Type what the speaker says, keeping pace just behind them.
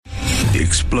the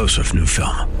explosive new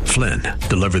film, Flynn,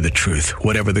 Deliver the Truth,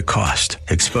 Whatever the Cost,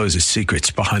 exposes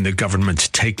secrets behind the government's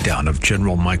takedown of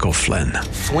General Michael Flynn.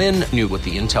 Flynn knew what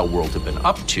the intel world had been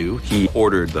up to. He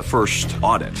ordered the first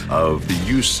audit of the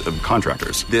use of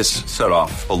contractors. This set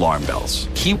off alarm bells.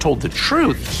 He told the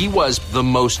truth. He was the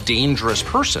most dangerous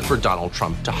person for Donald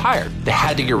Trump to hire. They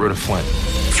had to get rid of Flynn.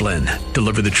 Flynn,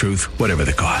 Deliver the Truth, Whatever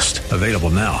the Cost. Available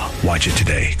now. Watch it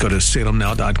today. Go to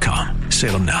salemnow.com.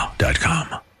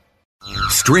 salemnow.com.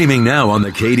 Streaming now on the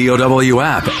KDOW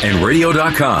app and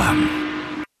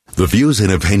radio.com. The views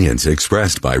and opinions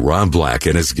expressed by Rob Black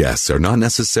and his guests are not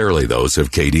necessarily those of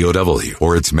KDOW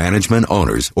or its management,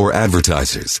 owners, or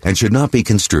advertisers and should not be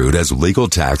construed as legal,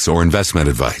 tax, or investment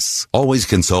advice. Always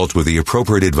consult with the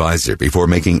appropriate advisor before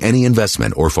making any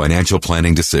investment or financial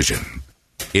planning decision.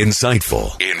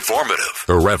 Insightful, informative,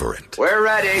 irreverent. We're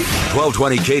ready.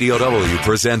 1220 KDOW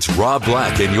presents Rob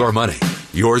Black and Your Money,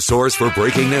 your source for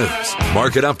breaking news,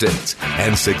 market updates,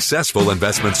 and successful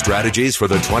investment strategies for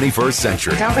the 21st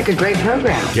century. Sounds like a great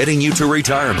program. Getting you to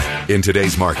retirement in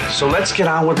today's market. So let's get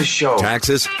on with the show.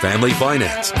 Taxes, family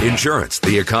finance, insurance,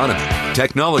 the economy,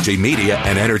 technology, media,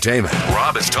 and entertainment.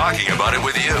 Rob is talking about it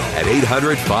with you at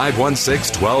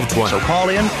 800-516-1220. So call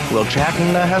in, we'll chat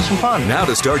and have some fun. Now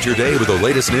to start your day with the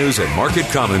latest news and market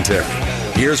commentary.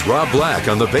 Here's Rob Black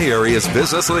on the Bay Area's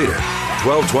business leader,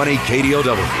 1220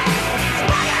 KDOW.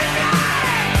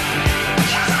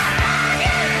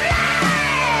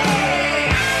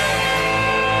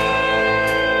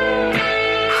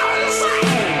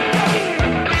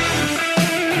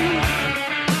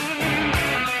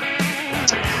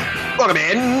 Welcome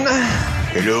in.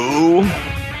 Hello.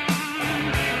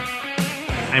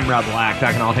 I'm Rob Black,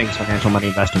 talking all things financial, money,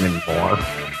 investment, and more.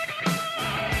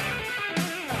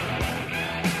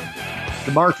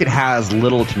 The market has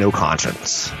little to no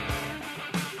conscience.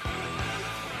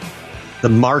 The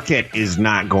market is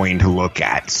not going to look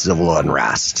at civil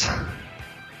unrest.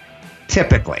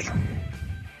 Typically.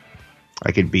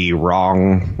 I could be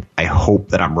wrong. I hope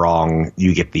that I'm wrong.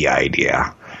 You get the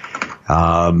idea.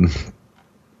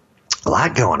 A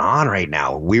lot going on right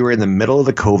now. We were in the middle of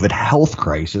the COVID health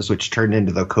crisis, which turned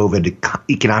into the COVID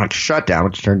economic shutdown,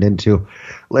 which turned into,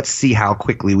 let's see how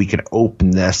quickly we can open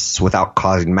this without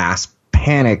causing mass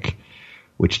panic,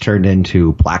 which turned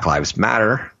into Black Lives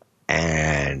Matter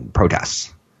and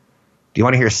protests. Do you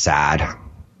want to hear sad?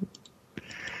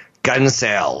 Gun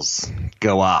sales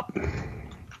go up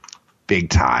big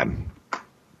time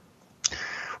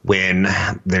when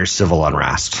there's civil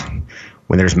unrest,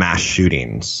 when there's mass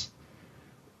shootings,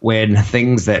 when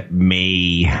things that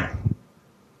may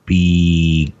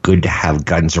be good to have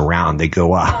guns around, they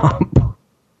go up.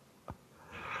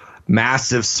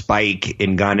 Massive spike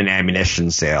in gun and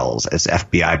ammunition sales as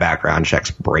FBI background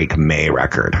checks break May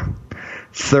record.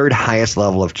 Third highest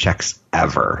level of checks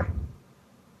ever.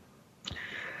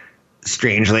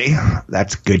 Strangely,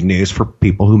 that's good news for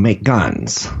people who make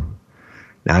guns.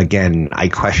 Now, again, I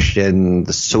question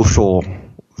the social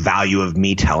value of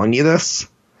me telling you this.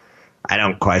 I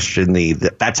don't question the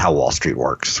that's how Wall Street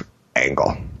works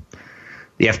angle.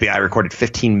 The FBI recorded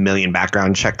 15 million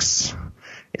background checks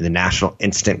in the National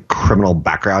Instant Criminal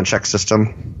Background Check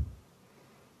System.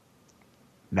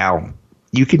 Now,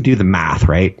 you can do the math,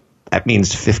 right? That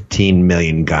means 15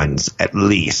 million guns at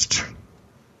least.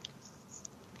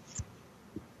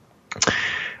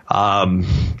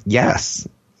 Yes.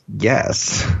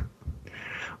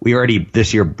 We already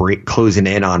this year closing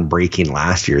in on breaking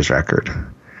last year's record.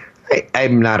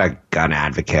 I'm not a gun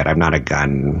advocate. I'm not a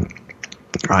gun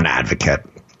advocate.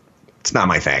 It's not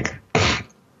my thing.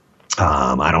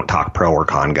 I don't talk pro or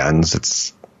con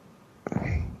guns.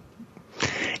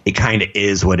 It kind of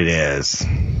is what it is.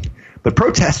 But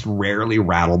protests rarely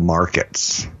rattle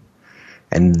markets.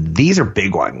 And these are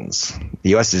big ones.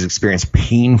 The U.S. has experienced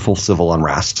painful civil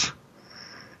unrest.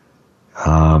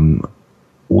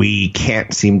 We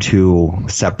can't seem to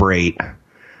separate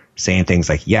saying things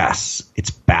like, yes,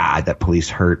 it's bad that police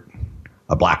hurt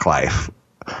a black life,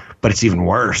 but it's even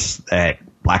worse that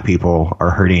black people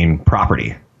are hurting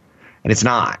property. And it's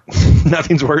not.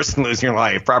 Nothing's worse than losing your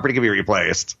life. Property can be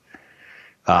replaced.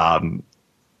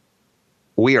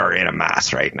 We are in a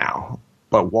mess right now,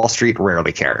 but Wall Street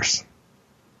rarely cares.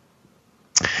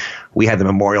 We had the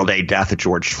Memorial Day death of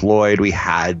George Floyd. We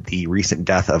had the recent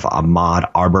death of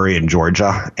Ahmaud Arbery in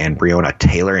Georgia and Breonna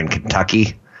Taylor in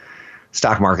Kentucky.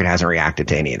 Stock market hasn't reacted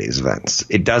to any of these events.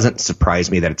 It doesn't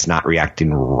surprise me that it's not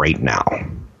reacting right now.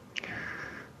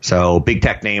 So big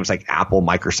tech names like Apple,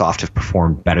 Microsoft have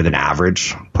performed better than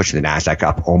average, pushing the NASDAQ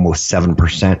up almost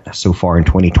 7% so far in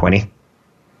 2020.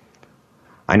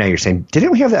 I know you're saying,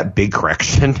 didn't we have that big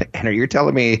correction? And are you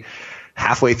telling me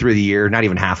halfway through the year, not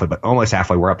even halfway, but almost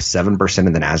halfway, we're up 7%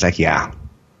 in the NASDAQ. Yeah.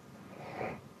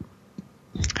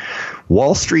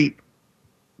 Wall Street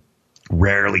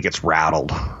rarely gets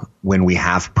rattled when we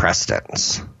have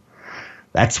precedents.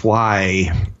 That's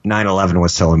why 9/11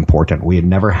 was so important. We had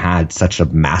never had such a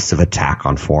massive attack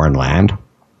on foreign land,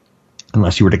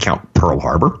 unless you were to count Pearl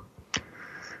Harbor.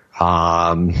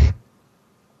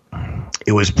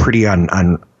 It was pretty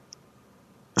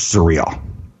surreal.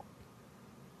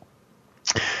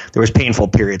 There was painful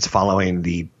periods following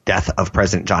the death of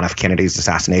President John F. Kennedy's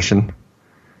assassination,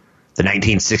 the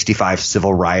 1965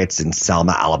 civil riots in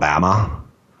Selma, Alabama,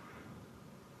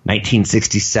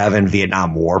 1967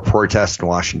 Vietnam War protests in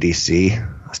Washington, D.C.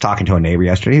 I was talking to a neighbor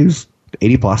yesterday who's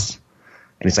 80 plus,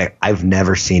 and he's like, I've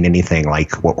never seen anything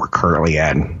like what we're currently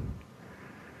in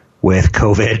with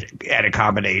COVID and a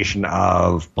combination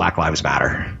of Black Lives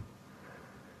Matter.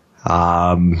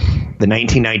 The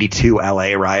 1992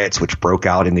 LA riots, which broke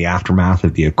out in the aftermath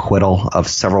of the acquittal of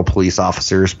several police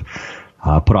officers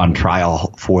put on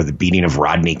trial for the beating of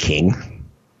Rodney King.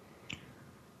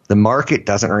 The market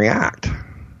doesn't react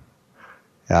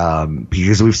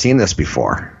because we've seen this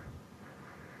before.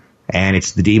 And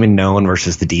it's the demon known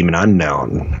versus the demon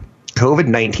unknown.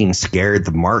 COVID-19 scared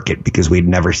the market because we'd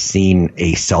never seen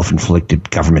a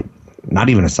self-inflicted government, not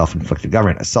even a self-inflicted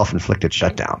government, a self-inflicted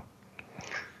shutdown.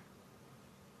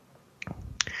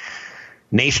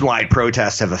 Nationwide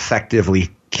protests have effectively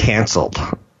canceled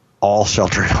all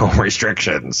shelter-at-home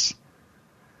restrictions.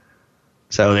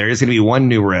 So there is going to be one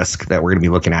new risk that we're going to be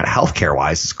looking at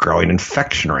healthcare-wise is growing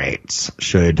infection rates.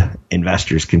 Should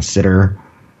investors consider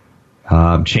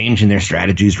changing their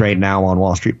strategies right now on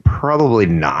Wall Street? Probably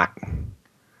not.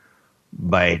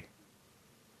 But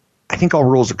I think all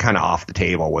rules are kind of off the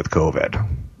table with COVID.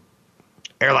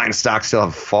 Airline stocks still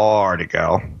have far to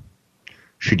go.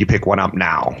 Should you pick one up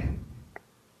now?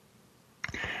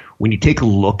 When you take a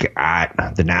look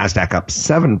at the NASDAQ up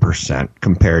 7%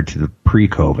 compared to the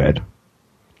pre-COVID,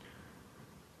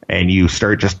 and you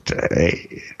start just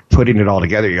putting it all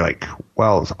together, you're like,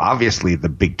 well, obviously the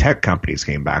big tech companies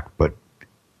came back, but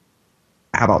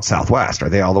how about Southwest? Are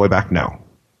they all the way back? No.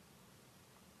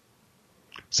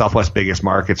 Southwest's biggest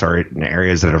markets are in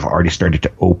areas that have already started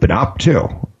to open up too.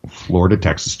 Florida,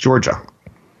 Texas, Georgia.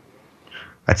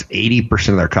 That's 80%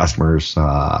 of their customers,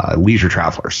 leisure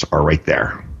travelers, are right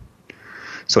there.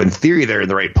 So in theory, they're in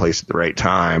the right place at the right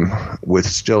time with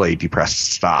still a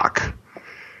depressed stock.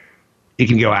 You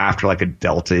can go after like a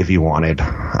Delta if you wanted.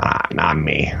 Not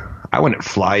me. I wouldn't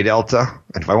fly Delta.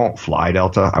 And if I won't fly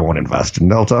Delta, I won't invest in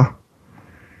Delta.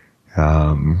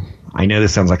 I know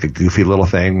this sounds like a goofy little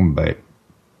thing, but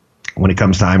when it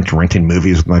comes time to renting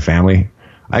movies with my family,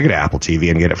 I go to Apple TV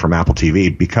and get it from Apple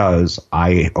TV because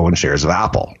I own shares of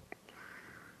Apple.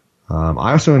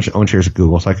 I also own shares of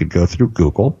Google, so I could go through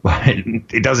Google, but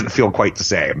it doesn't feel quite the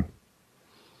same.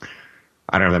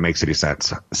 I don't know if that makes any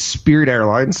sense. Spirit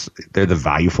Airlines, they're the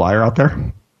value flyer out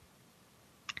there.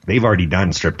 They've already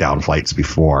done stripped down flights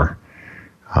before.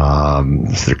 So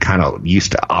they're kind of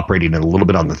used to operating a little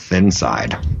bit on the thin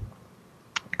side.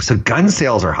 So gun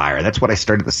sales are higher. That's what I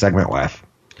started the segment with.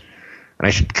 And I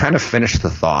should kind of finish the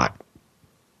thought.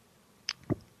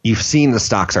 You've seen the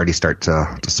stocks already start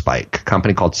to spike. A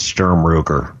company called Sturm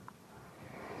Ruger.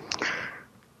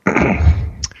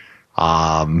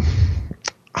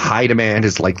 High demand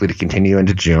is likely to continue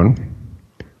into June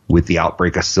with the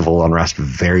outbreak of civil unrest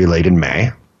very late in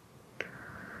May.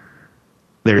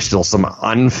 There's still some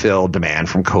unfilled demand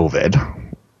from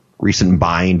COVID, recent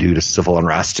buying due to civil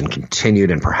unrest, and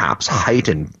continued and perhaps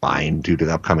heightened buying due to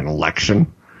the upcoming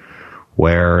election,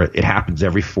 where it happens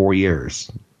every 4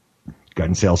 years.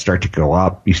 Gun sales start to go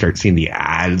up. You start seeing the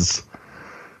ads.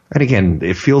 And again,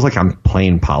 it feels like I'm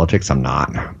playing politics. I'm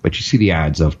not. But you see the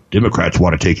ads of Democrats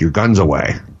want to take your guns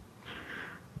away.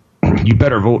 You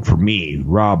better vote for me,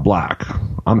 Rob Black.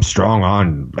 I'm strong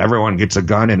on everyone gets a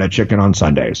gun and a chicken on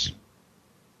Sundays.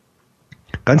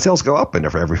 Gun sales go up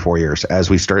every 4 years as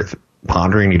we start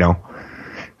pondering,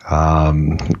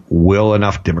 will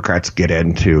enough Democrats get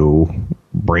in to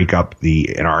break up the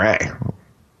NRA?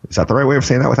 Is that the right way of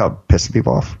saying that without pissing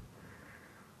people off?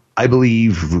 I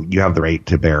believe you have the right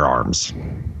to bear arms.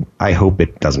 I hope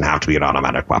it doesn't have to be an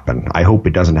automatic weapon. I hope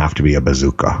it doesn't have to be a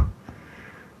bazooka.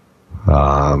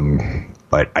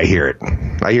 But I hear it.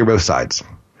 I hear both sides.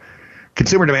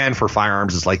 Consumer demand for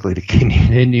firearms is likely to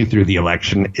continue through the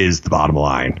election is the bottom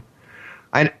line.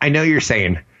 I know you're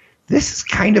saying, this is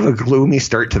kind of a gloomy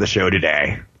start to the show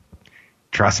today.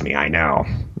 Trust me, I know.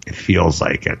 It feels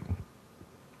like it.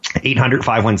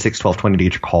 800-516-1220 to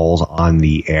get your calls on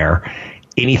the air.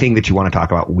 Anything that you want to talk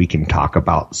about, we can talk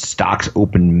about. Stocks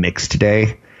open mixed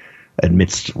today.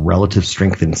 amidst relative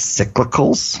strength in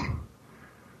cyclicals.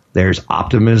 There's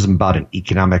optimism about an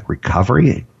economic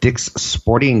recovery. Dick's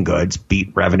Sporting Goods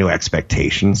beat revenue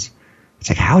expectations. It's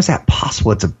like, how is that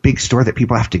possible? It's a big store that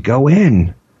people have to go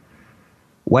in.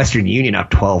 Western Union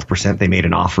up 12%. They made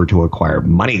an offer to acquire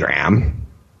MoneyGram.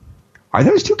 Are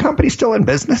those two companies still in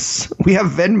business? We have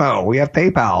Venmo. We have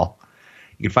PayPal.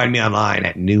 You can find me online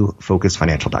at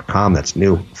newfocusfinancial.com. That's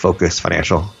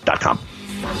newfocusfinancial.com.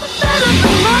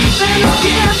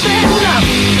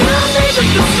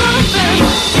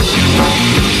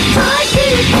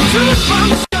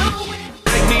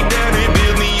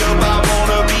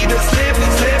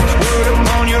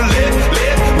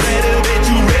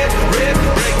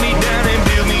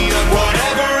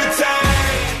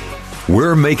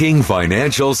 We're making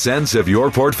financial sense of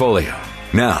your portfolio.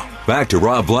 Now, back to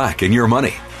Rob Black and Your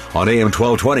Money on AM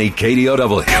 1220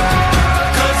 KDOW.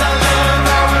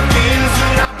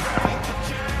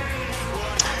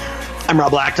 I'm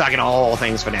Rob Black, talking all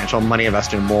things financial, money,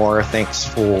 investing, and more. Thanks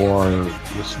for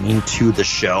listening to the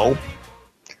show.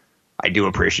 I do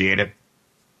appreciate it.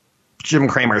 Jim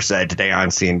Cramer said today on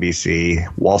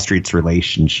CNBC, Wall Street's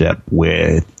relationship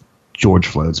with George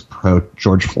Floyd's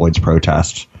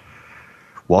protest.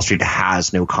 Wall Street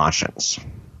has no conscience.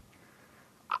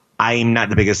 I'm not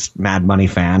the biggest Mad Money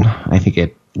fan. I think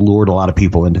it lured a lot of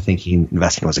people into thinking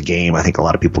investing was a game. I think a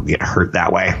lot of people get hurt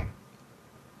that way.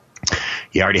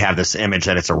 You already have this image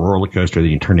that it's a roller coaster, then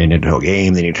you turn it into a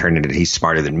game, then you turn it into he's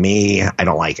smarter than me. I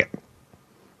don't like it.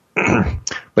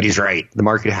 But he's right. The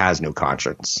market has no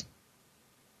conscience.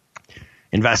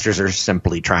 Investors are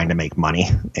simply trying to make money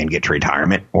and get to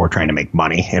retirement, or trying to make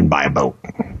money and buy a boat.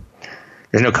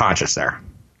 There's no conscience there.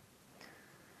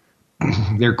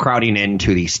 They're crowding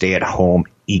into the stay-at-home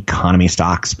economy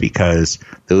stocks because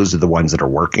those are the ones that are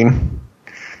working.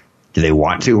 Do they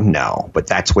want to? No, but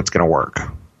that's what's going to work.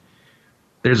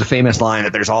 There's a famous line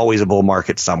that there's always a bull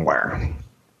market somewhere.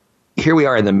 Here we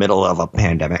are in the middle of a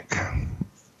pandemic,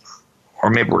 or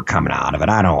maybe we're coming out of it.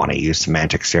 I don't want to use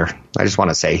semantics here. I just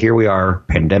want to say here we are,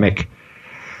 pandemic.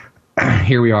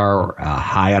 Here we are,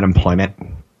 high unemployment.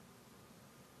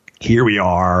 Here we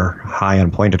are, high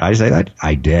unemployment. Did I say that?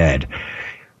 I did.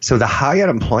 So the high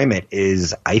unemployment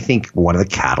is, I think, one of the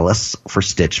catalysts for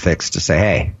Stitch Fix to say,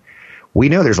 hey, we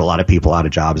know there's a lot of people out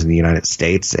of jobs in the United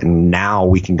States, and now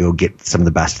we can go get some of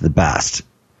the best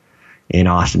in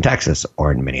Austin, Texas,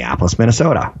 or in Minneapolis,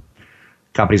 Minnesota.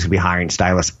 Companies will be hiring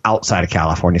stylists outside of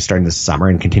California starting this summer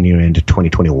and continuing into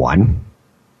 2021.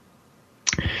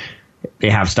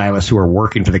 They have stylists who are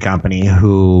working for the company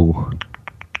who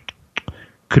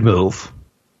could move.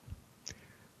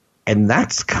 And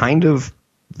that's kind of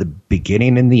the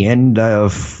beginning and the end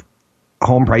of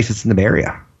home prices in the Bay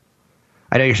Area.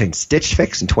 I know you're saying Stitch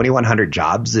Fix and 2,100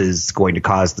 jobs is going to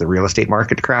cause the real estate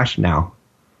market to crash. No.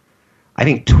 I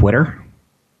think Twitter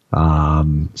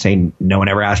saying no one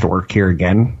ever has to work here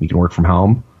again. You can work from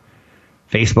home.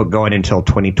 Facebook going until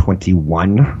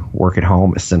 2021, work at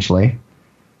home, essentially.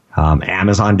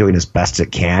 Amazon doing as best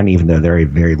it can, even though they're a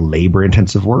very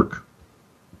labor-intensive work.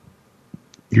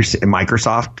 You're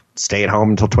Microsoft stay at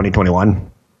home until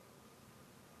 2021.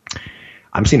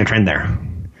 I'm seeing a trend there.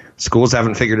 Schools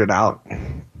haven't figured it out.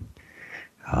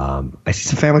 I see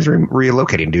some families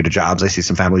relocating due to jobs. I see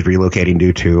some families relocating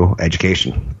due to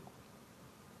education.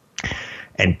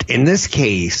 And in this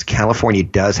case, California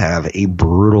does have a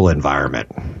brutal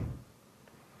environment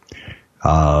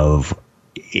of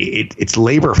it's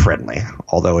labor friendly,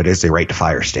 although it is a right to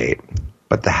fire state.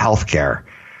 But the healthcare,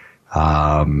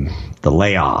 the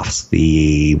layoffs,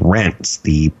 the rents,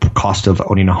 the cost of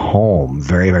owning a home,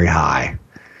 very, very high.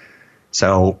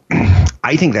 So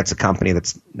I think that's a company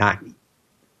that's not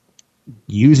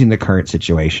using the current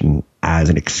situation as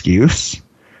an excuse.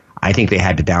 I think they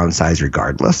had to downsize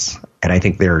regardless. And I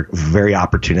think they're very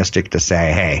opportunistic to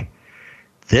say, hey,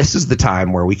 this is the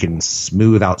time where we can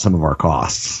smooth out some of our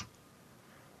costs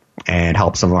and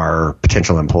help some of our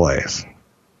potential employees.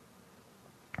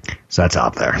 So that's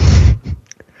out there.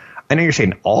 I know you're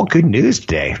saying all good news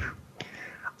today.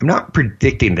 I'm not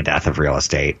predicting the death of real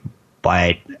estate,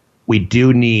 but we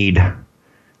do need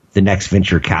the next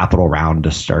venture capital round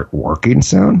to start working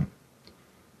soon,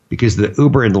 because the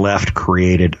Uber and Lyft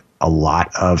created a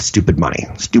lot of stupid money.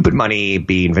 Stupid money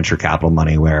being venture capital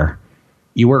money, where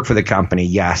you work for the company.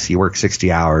 Yes, you work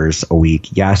 60 hours a week.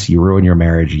 Yes, you ruin your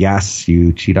marriage. Yes,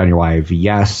 you cheat on your wife.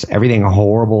 Yes, everything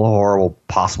horrible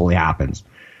possibly happens.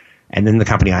 And then the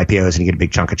company IPOs and you get a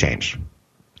big chunk of change.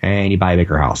 And you buy a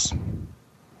bigger house.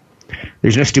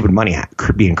 There's no stupid money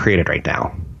being created right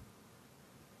now.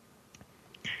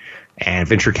 And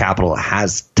venture capital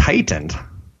has tightened,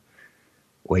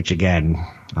 which again,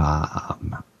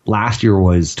 Last year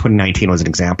 2019 was an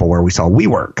example where we saw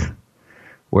WeWork,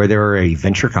 where they were a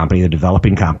venture company, a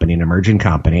developing company, an emerging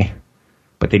company,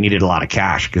 but they needed a lot of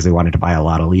cash because they wanted to buy a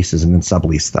lot of leases and then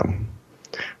sublease them.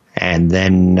 And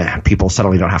then people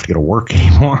suddenly don't have to go to work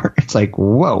anymore. It's like,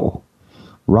 whoa,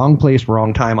 wrong place,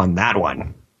 wrong time on that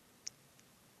one.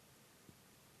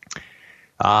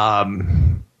 Oh,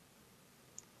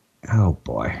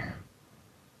 boy.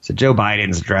 So Joe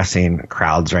Biden's addressing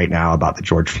crowds right now about the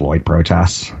George Floyd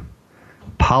protests.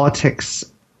 Politics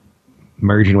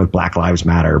merging with Black Lives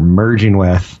Matter, merging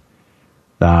with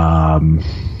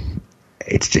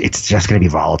it's just going to be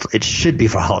volatile. It should be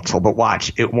volatile, but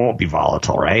watch, it won't be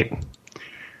volatile, right?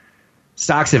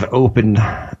 Stocks have opened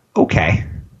okay.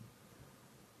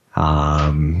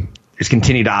 There's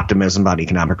continued optimism about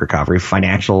economic recovery.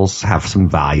 Financials have some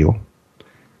value.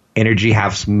 Energy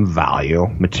have some value.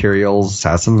 Materials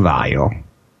have some value.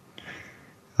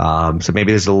 So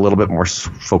maybe there's a little bit more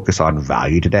focus on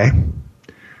value today.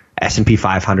 S&P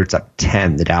 500's up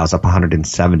 10. The Dow's up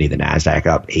 170. The NASDAQ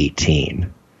up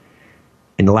 18.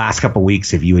 In the last couple of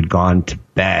weeks, if you had gone to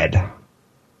bed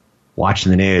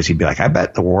watching the news, you'd be like, I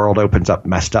bet the world opens up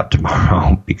messed up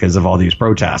tomorrow because of all these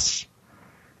protests.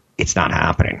 It's not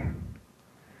happening.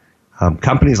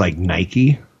 Companies like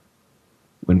Nike,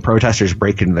 when protesters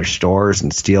break into their stores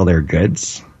and steal their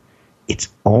goods, it's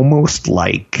almost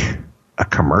like a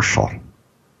commercial.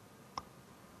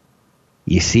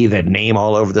 You see the name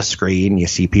all over the screen. You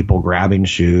see people grabbing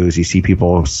shoes. You see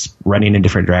people running in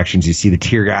different directions. You see the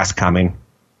tear gas coming.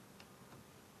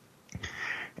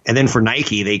 And then for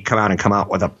Nike, they come out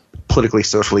with a politically,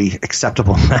 socially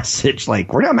acceptable message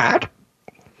like, we're not mad.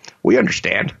 We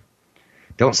understand.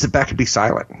 Don't sit back and be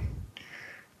silent.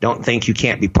 Don't think you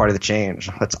can't be part of the change.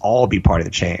 Let's all be part of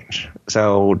the change.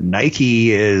 So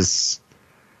Nike is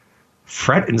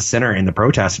front and center in the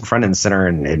protest and front and center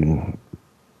in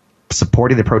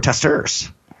supporting the protesters.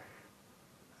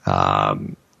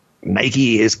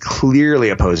 Nike is clearly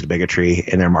opposed to bigotry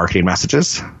in their marketing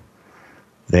messages.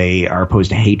 They are opposed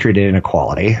to hatred and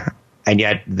inequality. And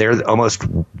yet they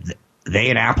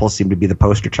and Apple seem to be the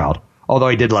poster child. Although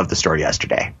I did love the story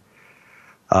yesterday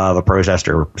of a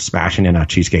protester smashing in a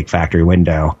Cheesecake Factory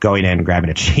window, going in, grabbing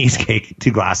a cheesecake,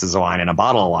 2 glasses of wine, and a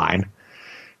bottle of wine,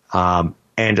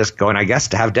 and just going, I guess,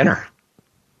 to have dinner.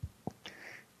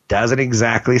 Doesn't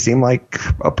exactly seem like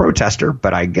a protester,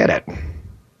 but I get it.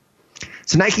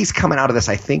 So Nike's coming out of this,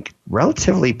 I think,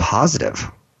 relatively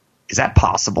positive. Is that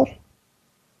possible?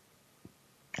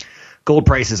 Gold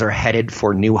prices are headed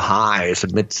for new highs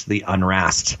amidst the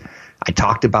unrest. I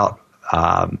talked about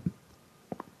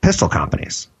pistol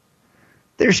companies.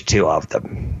 There's 2 of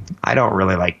them. I don't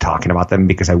really like talking about them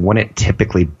because I wouldn't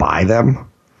typically buy them.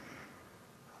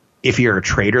 If you're a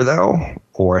trader, though,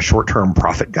 or a short-term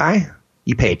profit guy,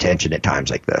 you pay attention at times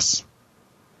like this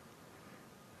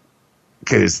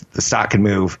because the stock can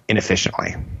move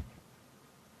inefficiently.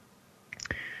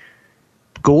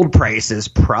 Gold price is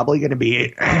probably going to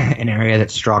be an area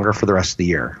that's stronger for the rest of the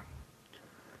year.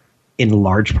 In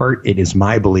large part, it is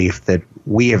my belief that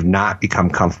we have not become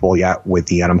comfortable yet with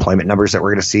the unemployment numbers that we're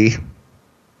going to see.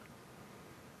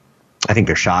 I think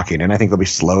they're shocking, and I think they'll be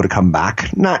slow to come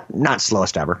back. Not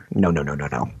slowest ever. No.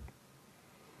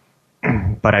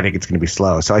 But I think it's going to be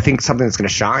slow. So I think something that's going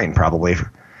to shine probably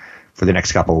for the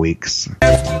next couple of weeks.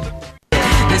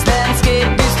 This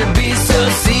landscape used to be so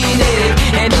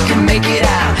scenic, and he can make it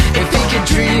out if he can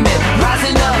dream it.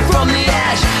 Rising up from the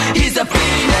ash, he's a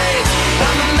phoenix.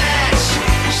 I'm a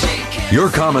match. Your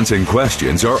comments and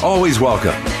questions are always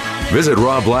welcome. Visit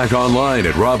Rob Black online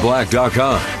at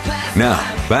robblack.com. Now,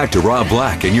 back to Rob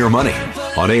Black and Your Money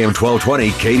on AM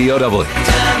 1220 KDOW.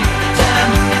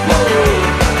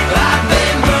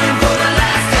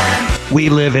 We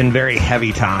live in very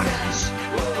heavy times.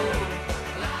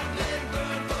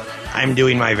 I'm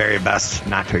doing my very best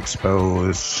not to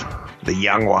expose the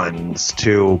young ones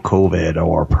to COVID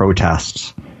or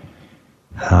protests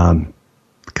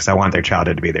because I want their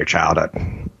childhood to be their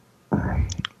childhood.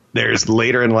 There's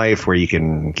later in life where you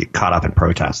can get caught up in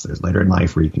protests. There's later in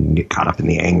life where you can get caught up in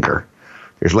the anger.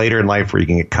 There's later in life where you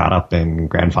can get caught up in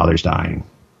grandfathers dying.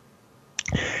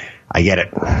 I get it.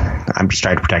 I'm just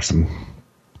trying to protect some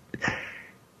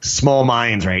small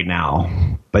minds right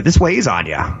now. But this weighs on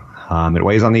you. It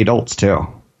weighs on the adults, too.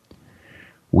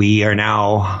 We are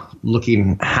now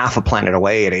looking half a planet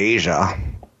away at Asia.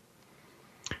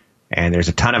 And there's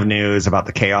a ton of news about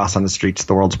the chaos on the streets of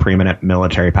the world's preeminent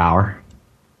military power.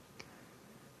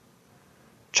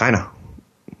 China.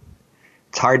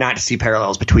 It's hard not to see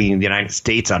parallels between the United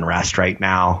States unrest right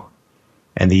now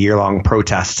and the year-long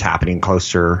protests happening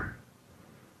closer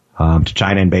to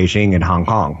China and Beijing and Hong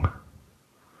Kong,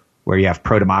 where you have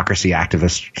pro-democracy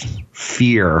activists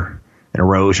fear an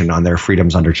erosion on their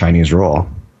freedoms under Chinese rule.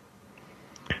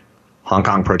 Hong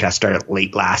Kong protests started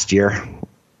late last year.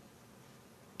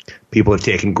 People have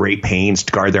taken great pains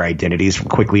to guard their identities from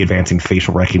quickly advancing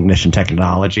facial recognition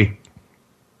technology.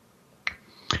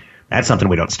 That's something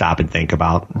we don't stop and think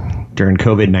about. During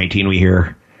COVID-19, we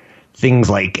hear things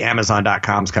like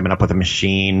Amazon.com's coming up with a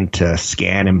machine to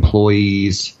scan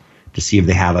employees to see if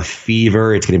they have a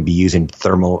fever. It's going to be using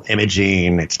thermal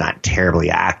imaging. It's not terribly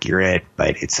accurate,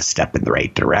 but it's a step in the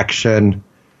right direction.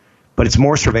 But it's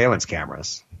more surveillance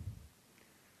cameras.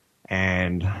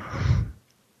 And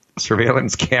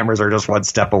surveillance cameras are just one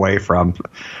step away from,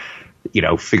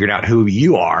 figuring out who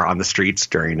you are on the streets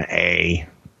during a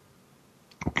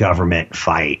government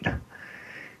fight.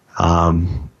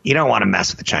 You don't want to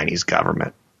mess with the Chinese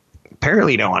government.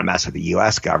 Apparently you don't want to mess with the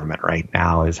U.S. government right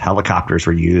now, as helicopters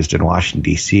were used in Washington,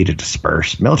 D.C. to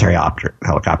disperse. Military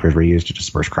helicopters were used to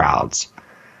disperse crowds.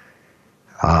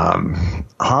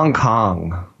 Hong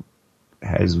Kong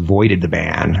has voided the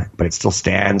ban, but it still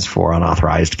stands for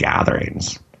unauthorized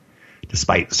gatherings,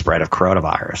 despite the spread of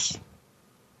coronavirus.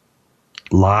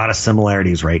 A lot of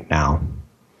similarities right now.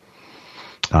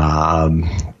 I'm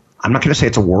not going to say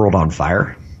it's a world on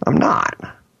fire. I'm not.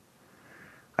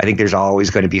 I think there's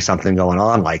always going to be something going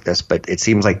on like this, but it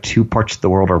seems like two parts of the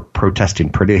world are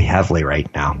protesting pretty heavily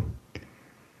right now.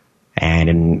 And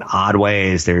in odd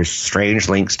ways, there's strange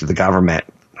links to the government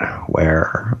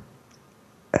where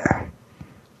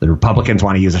the Republicans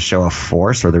want to use a show of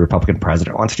force, or the Republican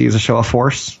president wants to use a show of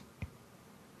force.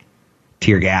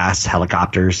 Tear gas,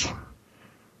 helicopters.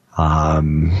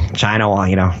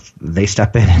 China, they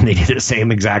step in and they do the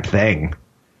same exact thing.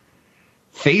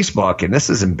 Facebook, and this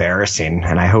is embarrassing,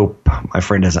 and I hope my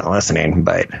friend isn't listening,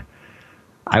 but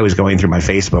I was going through my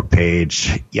Facebook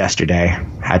page yesterday,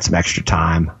 had some extra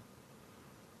time,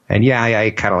 and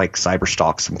I kind of like cyber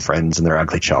stalk some friends and their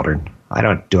ugly children. I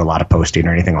don't do a lot of posting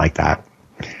or anything like that.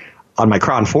 On my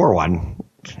Cron 4 one,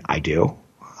 I do.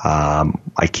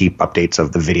 I keep updates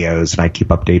of the videos, and I keep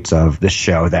updates of this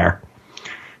show there.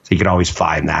 So you can always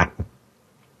find that.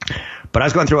 But I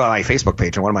was going through my Facebook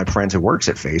page, and one of my friends who works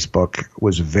at Facebook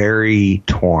was very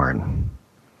torn.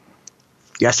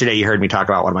 Yesterday, you heard me talk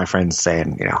about one of my friends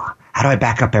saying, how do I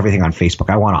back up everything on Facebook?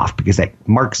 I want off because that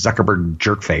Mark Zuckerberg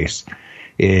jerkface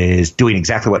is doing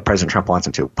exactly what President Trump wants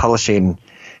him to, publishing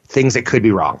things that could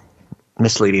be wrong,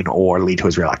 misleading, or lead to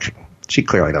his reelection. She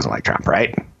clearly doesn't like Trump,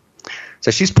 right?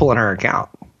 So she's pulling her account.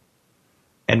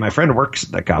 And my friend works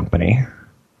at the company.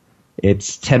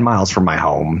 It's 10 miles from my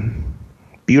home.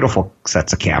 Beautiful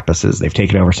sets of campuses. They've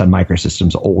taken over Sun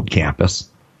Microsystems' old campus.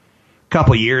 A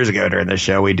couple years ago during the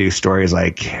show, we do stories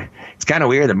like, it's kind of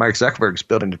weird that Mark Zuckerberg's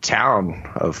building a town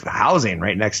of housing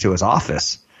right next to his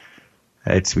office.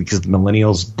 It's because the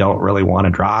millennials don't really want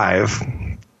to drive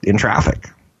in traffic.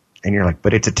 And you're like,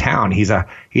 but it's a town. He's a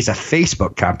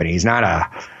Facebook company. He's not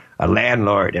a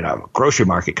landlord and a grocery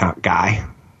market guy.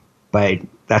 But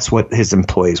that's what his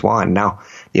employees want. Now,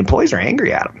 the employees are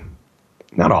angry at him.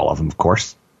 Not all of them, of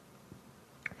course.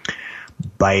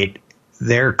 But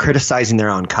they're criticizing their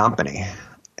own company.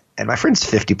 And my friend's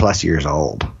 50 plus years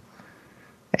old.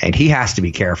 And he has to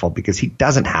be careful because he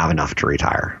doesn't have enough to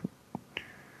retire.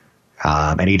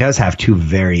 And he does have two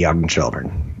very young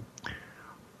children.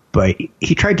 But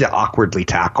he tried to awkwardly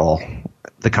tackle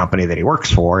the company that he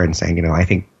works for and saying, I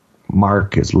think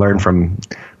Mark has learned from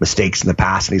mistakes in the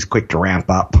past and he's quick to ramp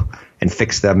up and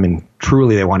fix them. And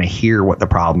truly they want to hear what the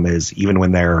problem is, even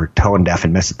when they're tone deaf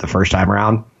and miss it the first time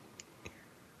around.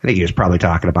 I think he was probably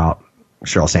talking about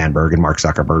Sheryl Sandberg and Mark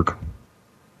Zuckerberg.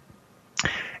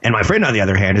 And my friend, on the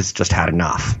other hand, has just had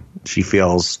enough. She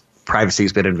feels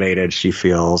privacy's been invaded. She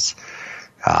feels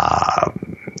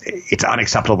it's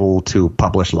unacceptable to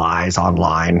publish lies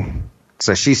online.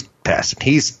 So she's pissed.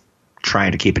 He's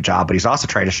trying to keep a job, but he's also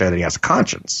trying to show that he has a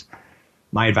conscience.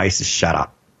 My advice is shut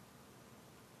up.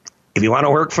 If you want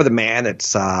to work for the man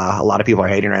that's a lot of people are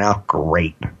hating right now,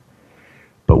 great.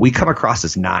 But we come across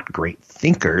as not great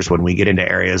thinkers when we get into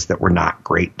areas that we're not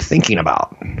great thinking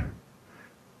about.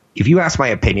 If you ask my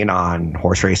opinion on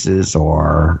horse races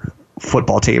or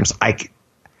football teams, I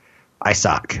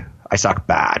suck. I suck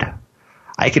bad.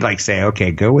 I could say,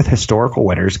 okay, go with historical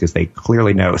winners because they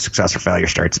clearly know success or failure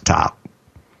starts at top.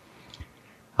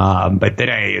 But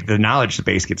then the knowledge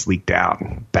base gets leaked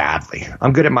down badly.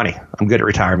 I'm good at money. I'm good at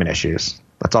retirement issues.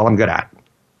 That's all I'm good at.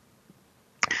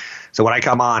 So when I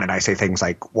come on and I say things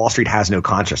like Wall Street has no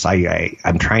conscience,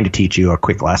 I'm trying to teach you a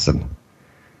quick lesson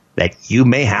that you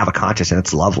may have a conscience and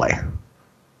it's lovely,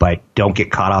 but don't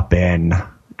get caught up in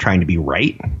trying to be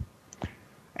right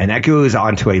And that goes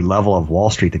on to a level of Wall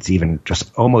Street that's even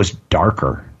just almost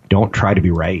darker. Don't try to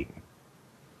be right.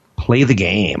 Play the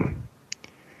game.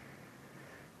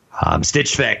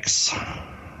 Stitch Fix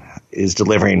is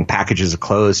delivering packages of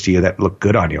clothes to you that look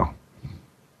good on you.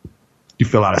 You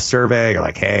fill out a survey. You're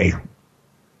like, hey,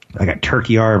 I got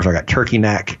turkey arms, or I got turkey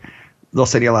neck. They'll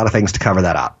send you a lot of things to cover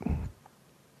that up.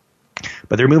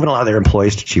 But they're moving a lot of their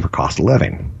employees to cheaper cost of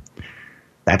living.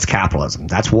 That's capitalism.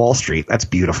 That's Wall Street. That's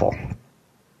beautiful.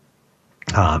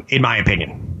 In my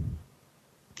opinion.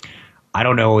 I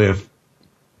don't know if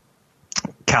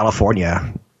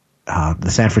California, the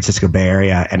San Francisco Bay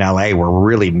Area, and LA were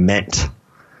really meant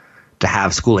to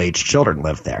have school-age children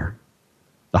live there.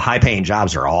 The high-paying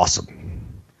jobs are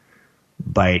awesome.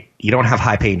 But you don't have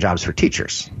high-paying jobs for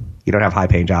teachers. You don't have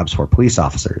high-paying jobs for police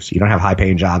officers. You don't have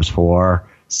high-paying jobs for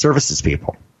services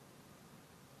people.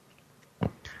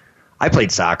 I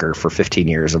played soccer for 15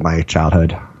 years of my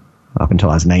childhood, up until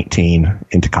I was 19,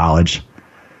 into college.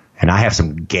 And I have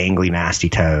some gangly, nasty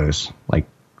toes, like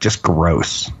just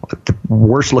gross. Like the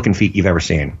worst looking feet you've ever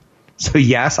seen. So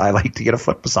yes, I like to get a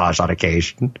foot massage on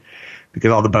occasion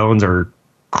because all the bones are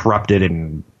corrupted,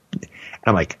 and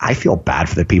I'm like, I feel bad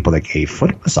for the people that gave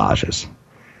foot massages.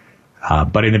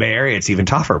 But in the Bay Area, it's even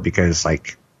tougher because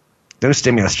like no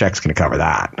stimulus check's going to cover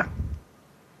that.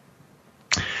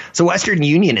 So Western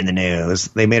Union in the news,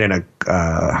 they made an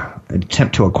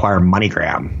attempt to acquire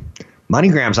MoneyGram.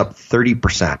 MoneyGram's up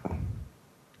 30%.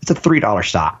 It's a $3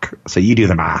 stock. So you do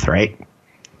the math, right?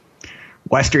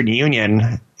 Western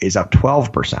Union is up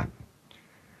 12%.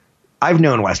 I've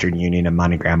known Western Union and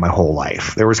MoneyGram my whole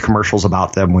life. There was commercials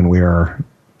about them when we were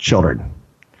children.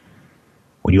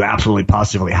 When you absolutely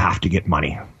positively have to get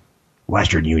money,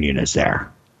 Western Union is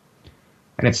there.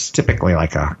 And it's typically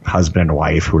like a husband and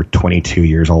wife who are 22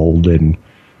 years old in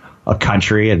a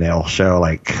country, and they'll show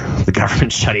like the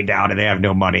government's shutting down and they have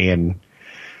no money. And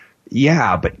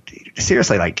yeah, but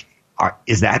seriously, like,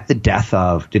 is that the death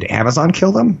of, did Amazon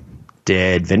kill them?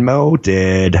 Did Venmo?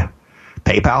 Did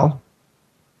PayPal?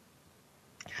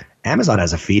 Amazon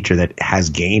has a feature that has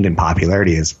gained in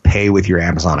popularity, is pay with your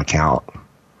Amazon account.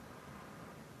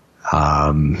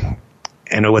 And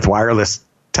with wireless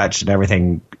touch and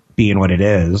everything being what it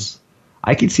is,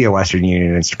 I could see a Western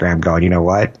Union and Instagram going, you know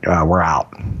what? We're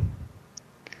out.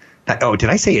 Oh, did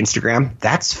I say Instagram?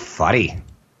 That's funny.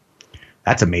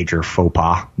 That's a major faux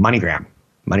pas. MoneyGram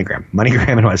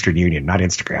and Western Union, not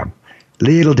Instagram.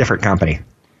 Little different company.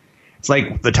 It's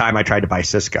like the time I tried to buy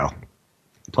Cisco.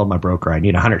 I told my broker I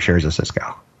need 100 shares of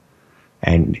Cisco.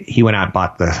 And he went out and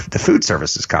bought the food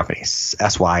services company,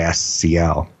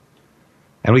 SYSCO.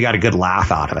 And we got a good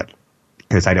laugh out of it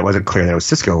because it wasn't clear that it was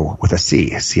Cisco with a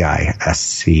C,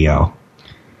 CISCO.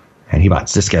 And he bought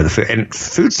Cisco. And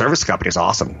food service company is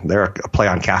awesome. They're a play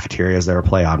on cafeterias. They're a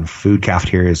play on food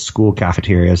cafeterias, school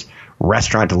cafeterias,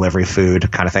 restaurant delivery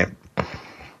food kind of thing.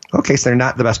 Okay, so they're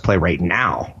not the best play right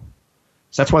now.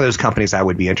 So that's one of those companies I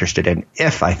would be interested in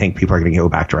if I think people are going to go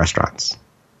back to restaurants,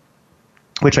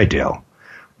 which I do.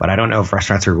 But I don't know if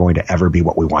restaurants are going to ever be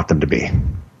what we want them to be.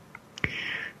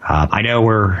 I know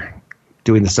we're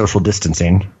doing the social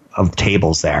distancing of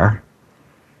tables there.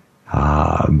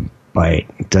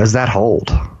 But does that hold?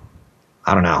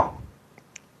 I don't know.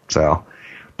 So,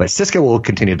 but Cisco will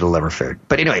continue to deliver food.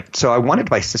 But anyway, so I wanted to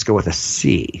buy Cisco with a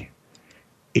C.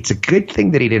 It's a good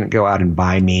thing that he didn't go out and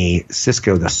buy me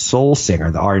Cisco, the soul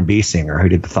singer, the R&B singer who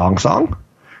did the thong song,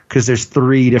 because there's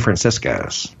 3 different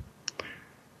Ciscos.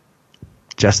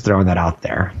 Just throwing that out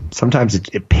there. Sometimes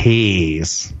it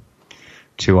pays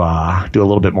to do a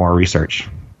little bit more research.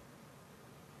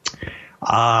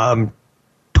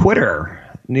 Twitter.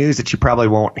 News that you probably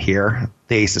won't hear.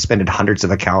 They suspended hundreds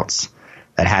of accounts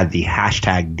that had the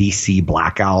hashtag DC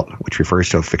blackout, which refers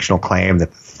to a fictional claim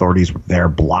that authorities there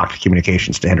blocked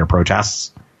communications to hinder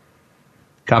protests.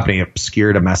 Company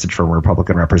obscured a message from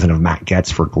Republican Representative Matt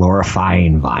Gaetz for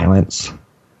glorifying violence.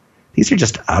 These are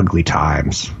just ugly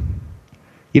times.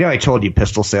 You know, I told you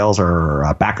pistol sales or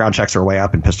background checks are way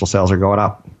up and pistol sales are going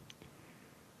up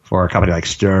for a company like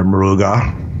Sturm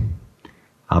Ruger.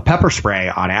 Pepper spray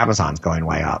on Amazon's going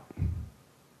way up.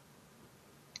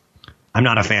 I'm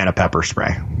not a fan of pepper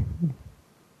spray.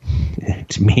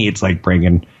 To me, it's like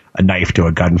bringing a knife to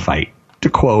a gunfight, to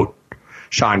quote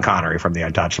Sean Connery from The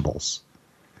Untouchables.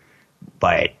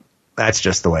 But that's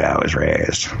just the way I was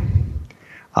raised.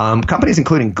 Companies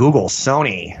including Google,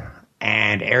 Sony,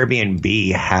 and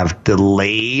Airbnb have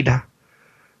delayed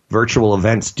virtual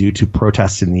events due to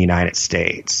protests in the United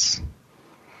States.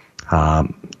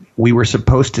 We were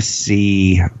supposed to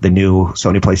see the new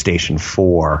Sony PlayStation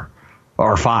 4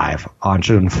 or 5 on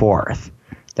June 4th.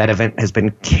 That event has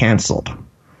been canceled.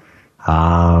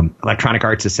 Electronic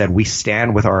Arts has said, we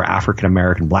stand with our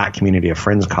African-American Black community of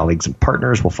friends, colleagues, and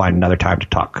partners. We'll find another time to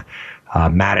talk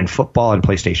Madden football and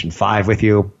PlayStation 5 with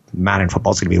you. Madden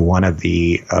football is going to be one of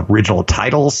the original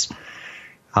titles.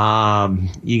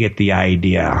 You get the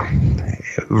idea.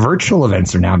 Virtual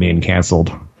events are now being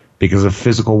canceled because of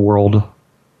physical world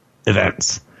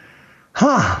events.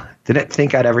 Didn't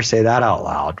think I'd ever say that out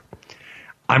loud.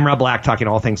 I'm Rob Black, talking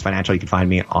all things financial. You can find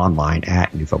me online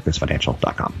at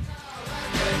newfocusfinancial.com.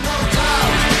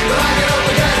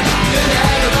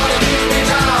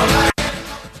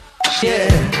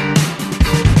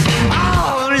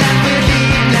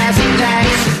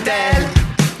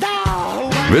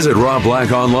 Visit Rob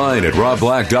Black online at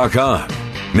robblack.com.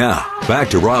 Now, back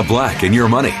to Rob Black and Your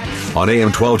Money on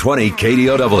AM 1220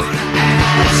 KDOW.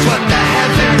 That's what the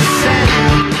heavens said.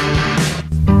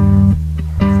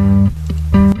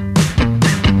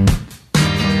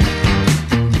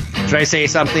 Should I say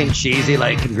something cheesy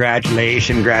like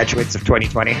congratulations, graduates of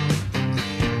 2020?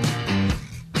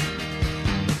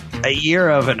 A year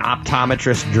of an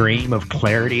optometrist's dream of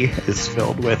clarity is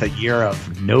filled with a year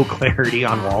of no clarity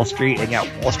on Wall Street, and yet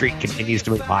Wall Street continues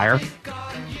to move higher.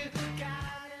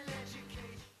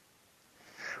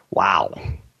 Wow.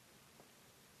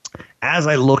 As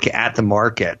I look at the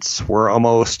markets, we're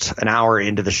almost an hour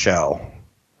into the show.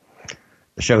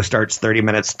 The show starts 30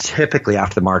 minutes typically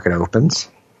after the market opens.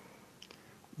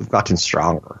 We've gotten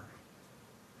stronger.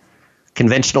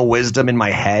 Conventional wisdom in my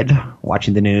head,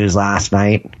 watching the news last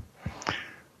night,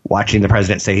 watching the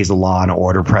president say he's a law and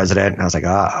order president, and I was like,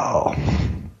 oh.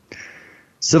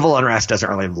 Civil unrest doesn't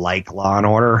really like law and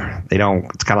order. They don't.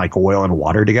 It's kind of like oil and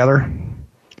water together. I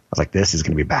was like, this is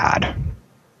going to be bad.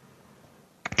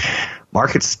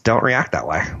 Markets don't react that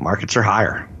way. Markets are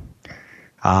higher.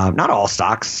 Not all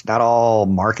stocks, not all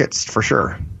markets for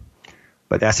sure.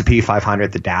 But the S&P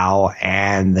 500, the Dow,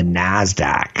 and the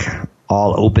NASDAQ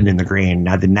all opened in the green.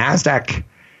 Now, the NASDAQ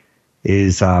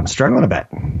is struggling a bit,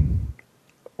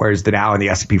 whereas the Dow and the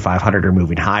S&P 500 are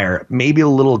moving higher. Maybe a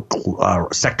little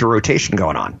sector rotation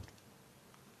going on,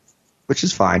 which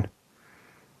is fine.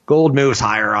 Gold moves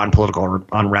higher on political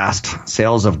unrest.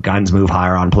 Sales of guns move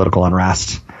higher on political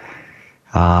unrest.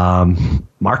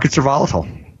 Markets are volatile.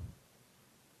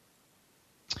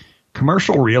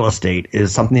 Commercial real estate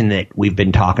is something that we've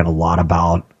been talking a lot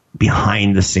about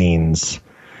behind the scenes.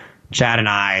 Chad and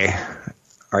I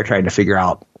are trying to figure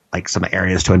out like some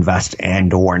areas to invest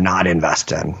and or not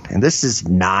invest in. And this is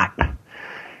not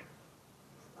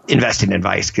investing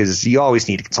advice because you always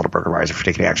need to consult a broker advisor for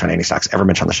taking action on any stocks ever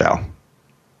mentioned on the show.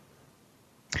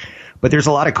 But there's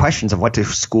a lot of questions of what do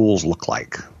schools look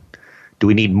like? Do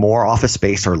we need more office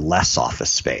space or less office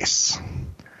space?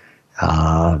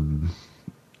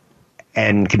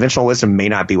 And conventional wisdom may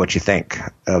not be what you think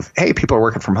of, hey, people are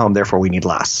working from home, therefore we need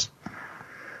less.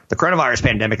 The coronavirus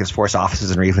pandemic has forced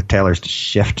offices and retailers to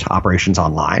shift operations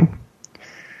online.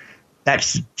 That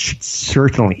should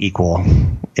certainly equal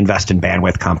invest in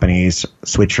bandwidth companies,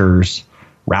 switchers,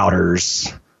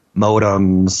 routers,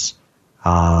 modems,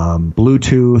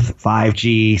 Bluetooth,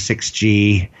 5G,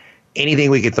 6G, anything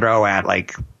we could throw at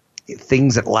like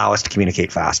things that allow us to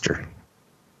communicate faster.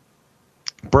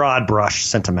 Broad brush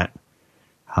sentiment.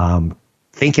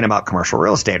 Thinking about commercial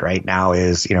real estate right now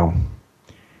is,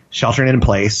 sheltering in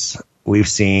place. We've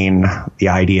seen the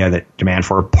idea that demand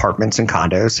for apartments and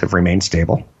condos have remained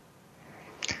stable.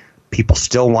 People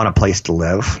still want a place to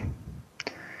live,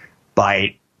 but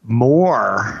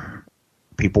more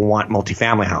people want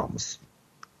multifamily homes.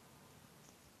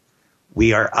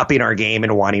 We are upping our game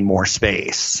and wanting more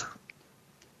space.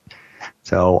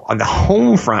 So on the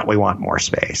home front, we want more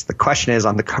space. The question is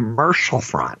on the commercial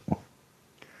front.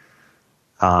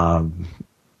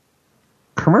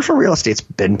 Commercial real estate's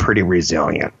been pretty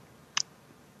resilient.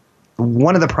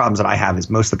 One of the problems that I have is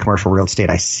most of the commercial real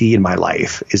estate I see in my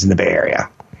life is in the Bay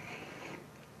Area.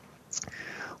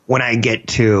 When I get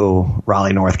to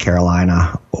Raleigh, North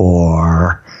Carolina,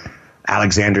 or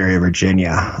Alexandria,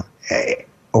 Virginia,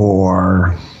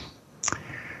 or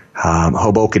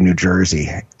Hoboken, New Jersey,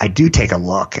 I do take a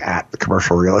look at the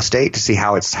commercial real estate to see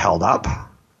how it's held up.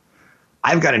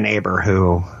 I've got a neighbor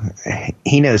who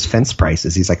he knows fence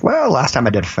prices. He's like, well, last time I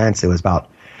did a fence, it was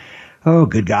about, oh,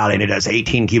 good golly, and it does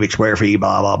 18 cubic square feet,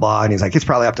 blah, blah, blah. And he's like, it's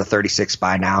probably up to 36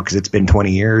 by now because it's been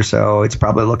 20 years. So it's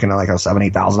probably looking at like a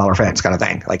 $7,000, $8,000 fence kind of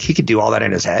thing. Like he could do all that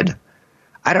in his head.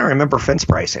 I don't remember fence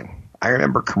pricing. I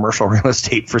remember commercial real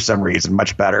estate for some reason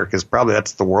much better because probably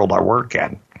that's the world I work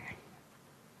in.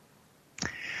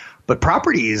 But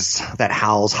properties that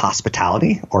house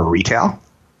hospitality or retail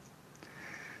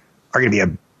are going to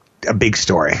be a big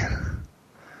story.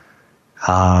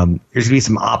 There's going to be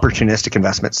some opportunistic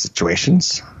investment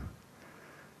situations.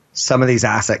 Some of these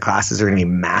asset classes are going to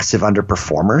be massive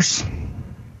underperformers.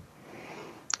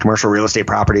 Commercial real estate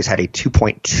properties had a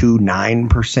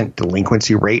 2.29%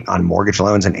 delinquency rate on mortgage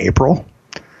loans in April.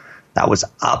 That was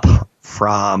up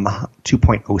from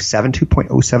 2.07 to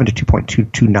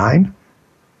 2.229.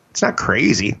 It's not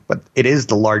crazy, but it is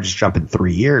the largest jump in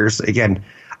 3 years. Again,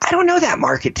 I don't know that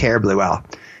market terribly well.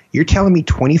 You're telling me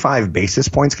 25 basis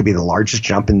points could be the largest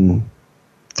jump in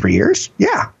 3 years?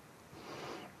 Yeah.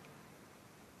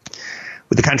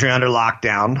 With the country under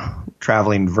lockdown,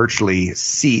 traveling virtually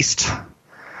ceased.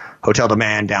 Hotel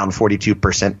demand down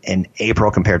 42% in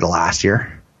April compared to last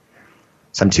year.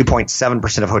 Some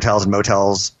 2.7% of hotels and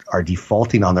motels are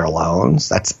defaulting on their loans.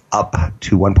 That's up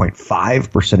to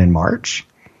 1.5% in March.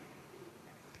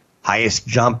 Highest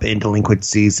jump in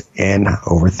delinquencies in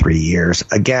over 3 years.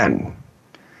 Again,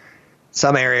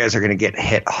 some areas are going to get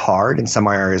hit hard and some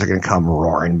areas are going to come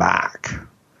roaring back.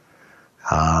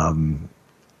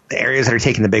 The areas that are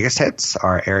taking the biggest hits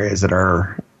are areas that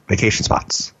are vacation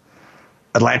spots.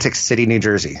 Atlantic City, New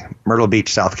Jersey, Myrtle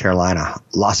Beach, South Carolina,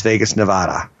 Las Vegas,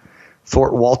 Nevada,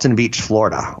 Fort Walton Beach,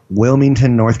 Florida,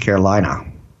 Wilmington, North Carolina.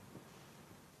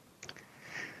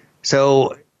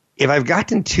 So if I've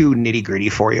gotten too nitty-gritty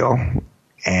for you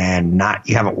and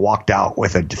you haven't walked out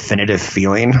with a definitive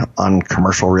feeling on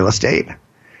commercial real estate,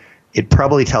 it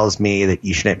probably tells me that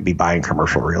you shouldn't be buying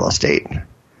commercial real estate.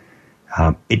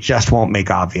 It just won't make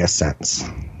obvious sense.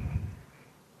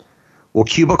 Will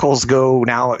cubicles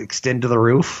extend to the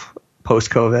roof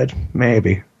post-COVID?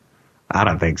 Maybe. I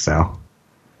don't think so.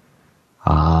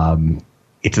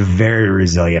 It's a very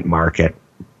resilient market,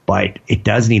 but it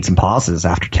does need some pauses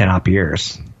after 10 up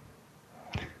years.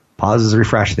 Pauses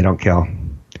refresh, they don't kill.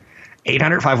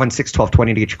 800-516-1220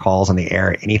 to get your calls on the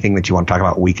air. Anything that you want to talk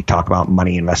about, we could talk about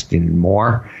money, investing, and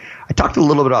more. I talked a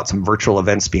little bit about some virtual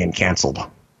events being canceled.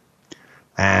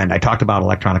 And I talked about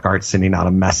Electronic Arts sending out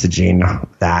a messaging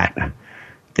that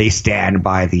they stand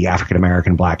by the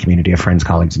African-American Black community of friends,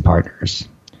 colleagues, and partners.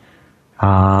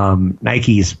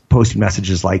 Nike's posting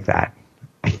messages like that.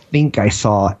 I think I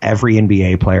saw every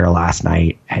NBA player last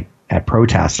night at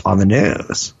protests on the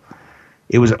news.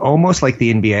 It was almost like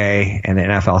the NBA and the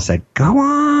NFL said, go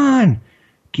on,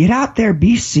 get out there,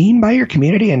 be seen by your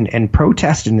community and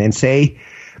protest and say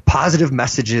positive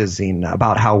messages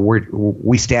about how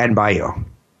we stand by you.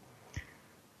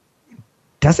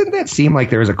 Doesn't that seem like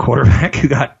there was a quarterback who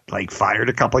got fired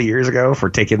a couple years ago for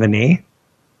taking the knee?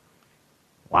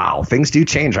 Wow, things do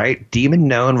change, right? Demon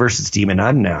known versus demon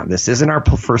unknown. This isn't our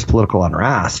first political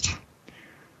unrest.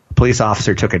 A police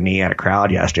officer took a knee at a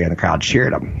crowd yesterday, and the crowd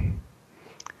cheered him.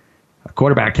 A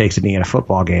quarterback takes a knee in a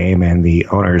football game, and the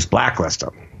owners blacklist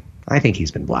him. I think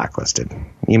he's been blacklisted.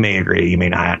 You may agree, you may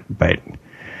not, but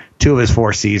 2 of his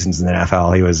 4 seasons in the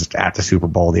NFL, he was at the Super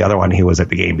Bowl. The other one, he was at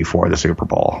the game before the Super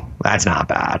Bowl. That's not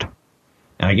bad.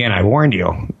 And again, I warned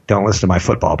you, don't listen to my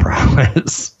football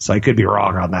prowess, so I could be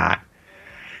wrong on that.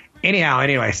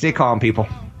 Anyway, stay calm, people.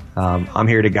 I'm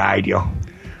here to guide you.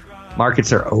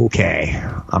 Markets are okay.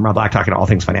 I'm Rob Black, talking all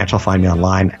things financial. Find me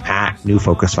online at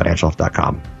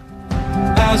newfocusfinancial.com.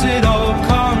 As it all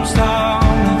comes down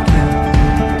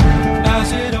again.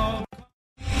 As it all...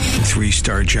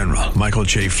 3-star General Michael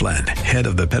J. Flynn, head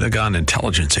of the Pentagon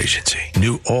Intelligence Agency,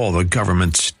 knew all the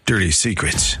government's dirty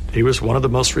secrets. He was one of the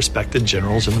most respected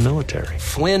generals in the military.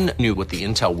 Flynn knew what the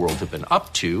intel world had been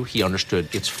up to. He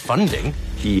understood its funding.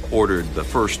 He ordered the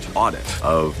first audit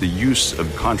of the use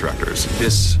of contractors.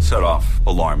 This set off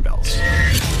alarm bells.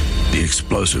 The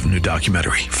explosive new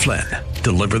documentary, Flynn,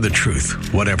 Deliver the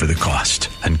Truth, Whatever the Cost,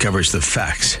 uncovers the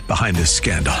facts behind this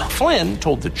scandal. Flynn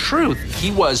told the truth.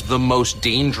 He was the most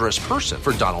dangerous person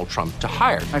for Donald Trump to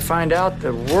hire. I find out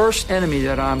the worst enemy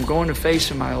that I'm going to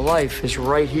face in my life is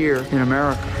right here in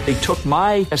America. They took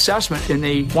my assessment and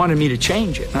they wanted me to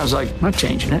change it. And I was like, I'm not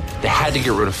changing it. They had to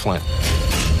get rid of Flynn.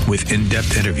 With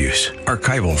in-depth interviews,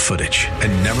 archival footage,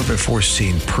 and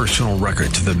never-before-seen personal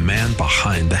records of the man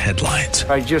behind the headlines.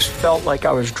 I just felt like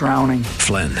I was drowning.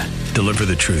 Flynn, Deliver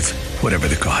the Truth, Whatever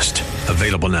the Cost.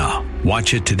 Available now.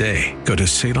 Watch it today. Go to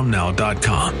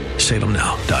salemnow.com.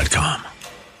 salemnow.com.